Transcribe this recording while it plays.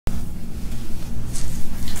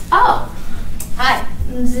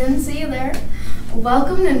Didn't see you there.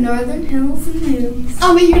 Welcome to Northern Hills News.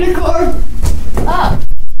 I'm a unicorn. Oh,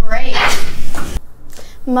 great.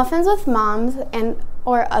 Muffins with Moms and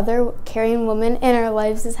or other caring women in our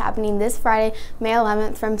lives is happening this Friday, May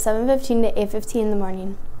 11th from 7:15 to 8:15 in the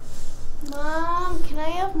morning. Mom, can I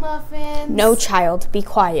have muffins? No, child, be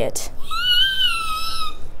quiet.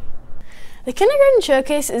 The Kindergarten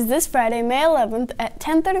Showcase is this Friday, May 11th at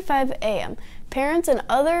 10:35 a.m. Parents and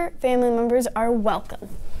other family members are welcome.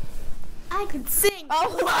 I can sing.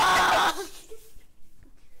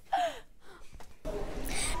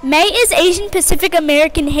 May is Asian Pacific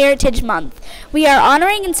American Heritage Month. We are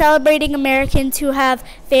honoring and celebrating Americans who have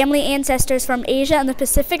family ancestors from Asia and the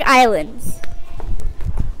Pacific Islands.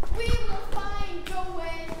 We will find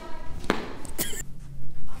Joanne.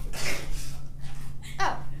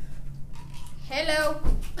 Oh. Hello.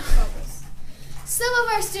 Focus. Some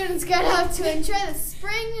of our students got out to enjoy the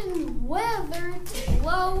spring weather to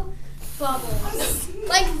blow bubbles.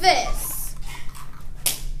 Like this.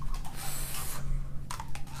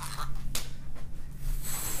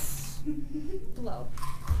 Blow.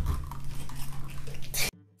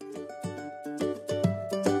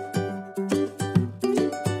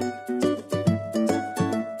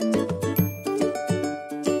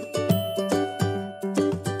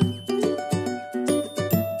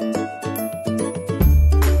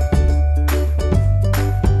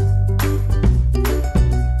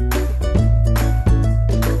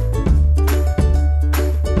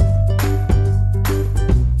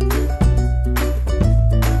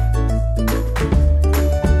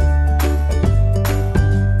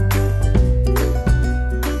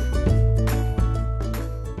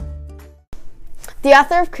 The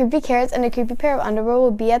author of Creepy Carrots and a Creepy Pair of Underwear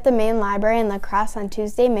will be at the main library in La Crosse on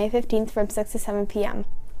Tuesday, May 15th from 6 to 7 p.m.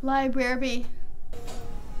 Library.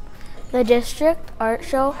 The District Art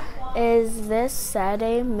Show is this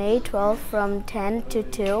Saturday, May 12th from 10 to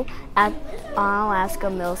 2 at Onalaska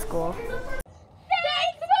Middle School.